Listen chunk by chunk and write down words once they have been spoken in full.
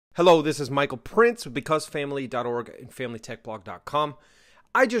Hello, this is Michael Prince with BecauseFamily.org and FamilyTechBlog.com.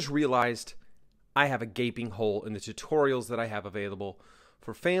 I just realized I have a gaping hole in the tutorials that I have available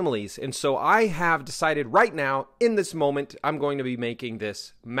for families. And so I have decided right now, in this moment, I'm going to be making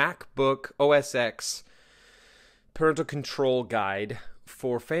this MacBook OSX parental control guide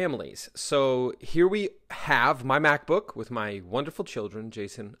for families. So here we have my MacBook with my wonderful children,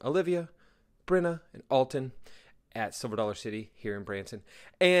 Jason, Olivia, Brenna, and Alton, at Silver Dollar City here in Branson.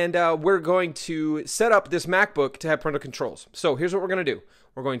 And we're going to set up this MacBook to have parental controls. So here's what we're going to do.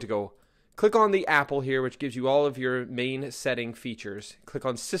 We're going to go click on the Apple here, which gives you all of your main setting features. Click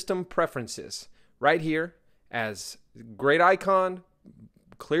on System Preferences right here as great icon,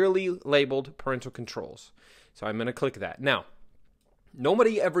 clearly labeled Parental Controls. So I'm going to click that. Now,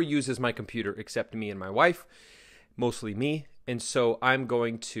 nobody ever uses my computer except me and my wife, mostly me. And so I'm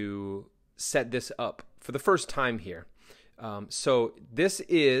going to set this up for the first time here. So this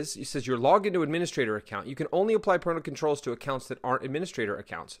is, it says you're logged into administrator account. You can only apply parental controls to accounts that aren't administrator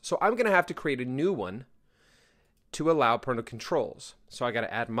accounts. So I'm going to have to create a new one to allow parental controls. So I got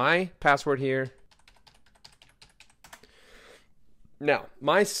to add my password here. Now,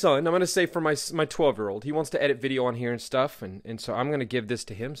 my son, I'm going to say for my 12-year-old, he wants to edit video on here and stuff. And so I'm going to give this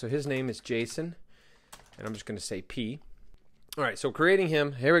to him. So his name is Jason. And I'm just going to say P. All right, so creating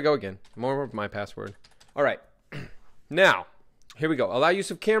him. Here we go again. More of my password. All right. Now, here we go. Allow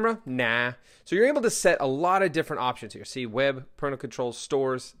use of camera? Nah. So you're able to set a lot of different options here. See, web, parental controls,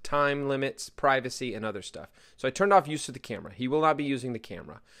 stores, time limits, privacy, and other stuff. So I turned off use of the camera. He will not be using the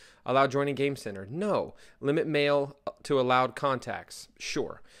camera. Allow joining Game Center? No. Limit mail to allowed contacts?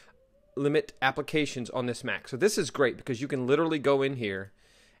 Sure. Limit applications on this Mac. So this is great because you can literally go in here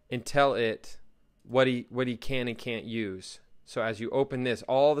and tell it what he can and can't use. So as you open this,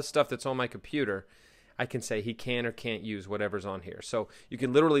 all the stuff that's on my computer, I can say he can or can't use whatever's on here. So you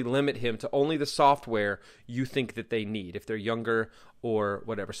can literally limit him to only the software you think that they need if they're younger or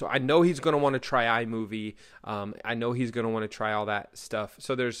whatever. So I know he's going to want to try iMovie. I know he's going to want to try all that stuff.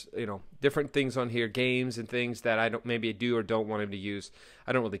 So there's, different things on here, games and things that I don't maybe do or don't want him to use.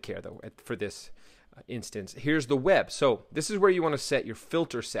 I don't really care though for this instance. Here's the web. So this is where you want to set your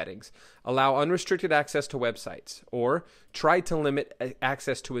filter settings. Allow unrestricted access to websites or try to limit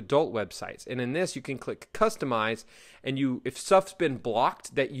access to adult websites. And in this you can click customize, and if stuff's been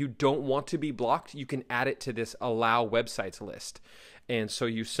blocked that you don't want to be blocked, you can add it to this allow websites list. And so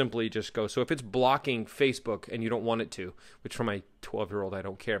you simply just go, so if it's blocking Facebook and you don't want it to, which for my 12-year-old I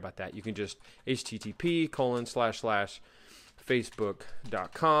don't care about that, you can just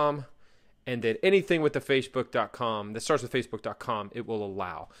http://facebook.com. And then anything with the facebook.com that starts with facebook.com, it will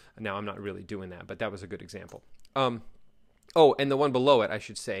allow. Now, I'm not really doing that, but that was a good example. Oh, and the one below it, I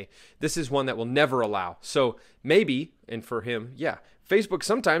should say, this is one that will never allow. So maybe, and for him, yeah, Facebook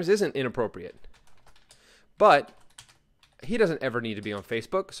sometimes isn't inappropriate. But he doesn't ever need to be on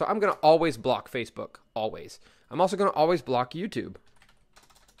Facebook, so I'm going to always block Facebook, always. I'm also going to always block YouTube.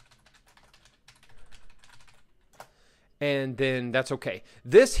 And then that's okay.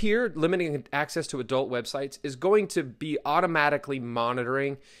 This here, limiting access to adult websites, is going to be automatically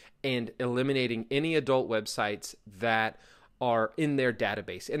monitoring and eliminating any adult websites that are in their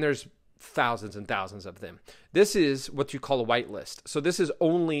database. And there's thousands and thousands of them. This is what you call a whitelist. So this is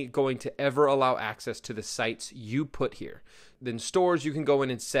only going to ever allow access to the sites you put here. Then stores, you can go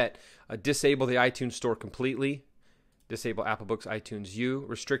in and set, disable the iTunes store completely. Disable Apple Books, iTunes U.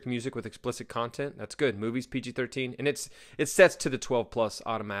 Restrict music with explicit content. That's good. Movies, PG-13. And it sets to the 12 plus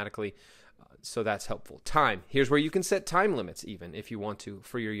automatically. So that's helpful. Time. Here's where you can set time limits even if you want to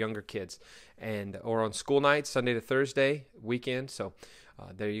for your younger kids. Or on school nights, Sunday to Thursday, weekend. So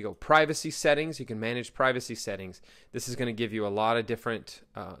there you go. Privacy settings. You can manage privacy settings. This is going to give you a lot of different,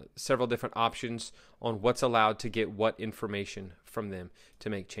 several different options on what's allowed to get what information from them to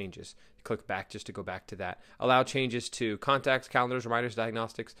make changes. Click back just to go back to that. Allow changes to contacts, calendars, reminders,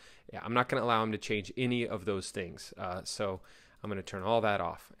 diagnostics. Yeah, I'm not going to allow them to change any of those things. So I'm going to turn all that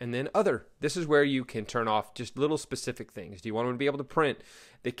off. And then other. This is where you can turn off just little specific things. Do you want them to be able to print?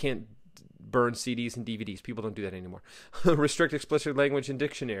 They can't burn CDs and DVDs. People don't do that anymore. Restrict explicit language and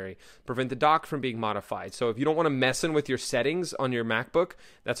dictionary. Prevent the dock from being modified. So if you don't want to mess in with your settings on your MacBook,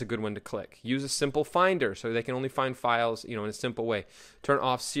 that's a good one to click. Use a simple finder so they can only find files, in a simple way. Turn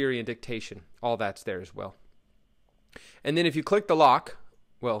off Siri and dictation. All that's there as well. And then if you click the lock,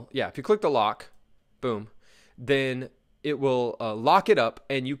 if you click the lock, boom, then it will lock it up,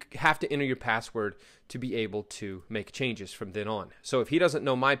 and you have to enter your password to be able to make changes from then on. So if he doesn't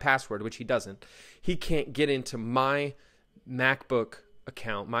know my password, which he doesn't, he can't get into my MacBook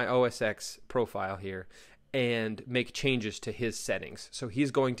account, my OSX profile here, and make changes to his settings. So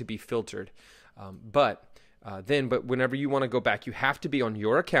he's going to be filtered. But whenever you want to go back, you have to be on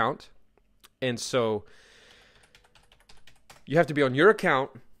your account. And so you have to be on your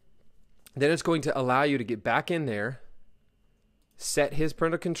account. Then it's going to allow you to get back in there, set his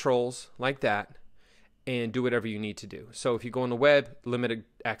parental controls like that, and do whatever you need to do. So if you go on the web, limited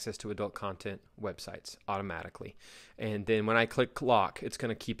access to adult content websites automatically. And then when I click lock, it's going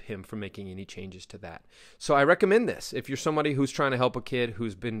to keep him from making any changes to that. So I recommend this. If you're somebody who's trying to help a kid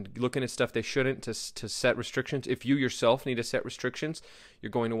who's been looking at stuff they shouldn't to set restrictions, if you yourself need to set restrictions,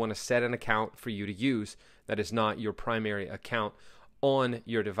 you're going to want to set an account for you to use that is not your primary account on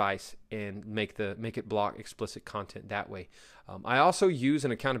your device, and make it block explicit content that way. I also use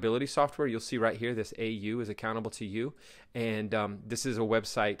an accountability software. You'll see right here, this AU is accountable to you, and this is a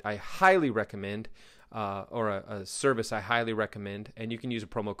website I highly recommend, or a service I highly recommend, and you can use a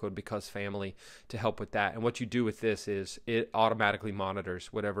promo code BECAUSEFAMILY to help with that. And what you do with this is it automatically monitors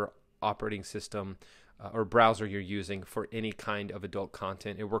whatever operating system or browser you're using for any kind of adult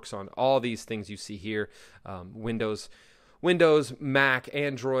content. It works on all these things you see here, Windows, Mac,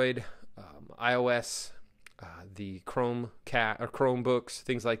 Android, iOS, the Chromebooks,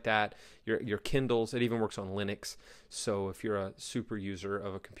 things like that, your Kindles. It even works on Linux. So if you're a super user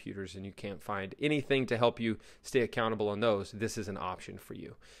of a computers and you can't find anything to help you stay accountable on those, this is an option for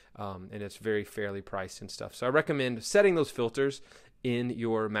you. And it's very fairly priced and stuff. So I recommend setting those filters in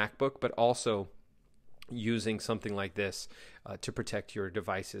your MacBook, but also using something like this to protect your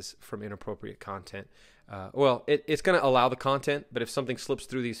devices from inappropriate content. It's going to allow the content, but if something slips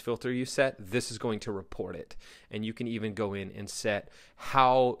through these filters you set, this is going to report it. And you can even go in and set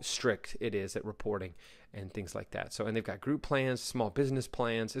how strict it is at reporting and things like that. So, and they've got group plans, small business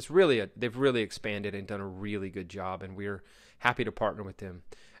plans. They've really expanded and done a really good job, and we're happy to partner with them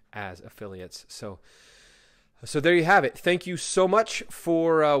as affiliates. So there you have it. Thank you so much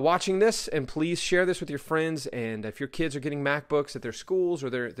for watching this, and please share this with your friends. And if your kids are getting MacBooks at their schools, or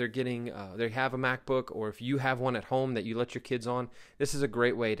they have a MacBook, or if you have one at home that you let your kids on, this is a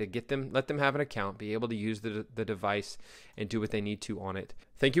great way to let them have an account, be able to use the device, and do what they need to on it.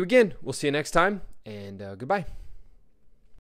 Thank you again. We'll see you next time, and goodbye.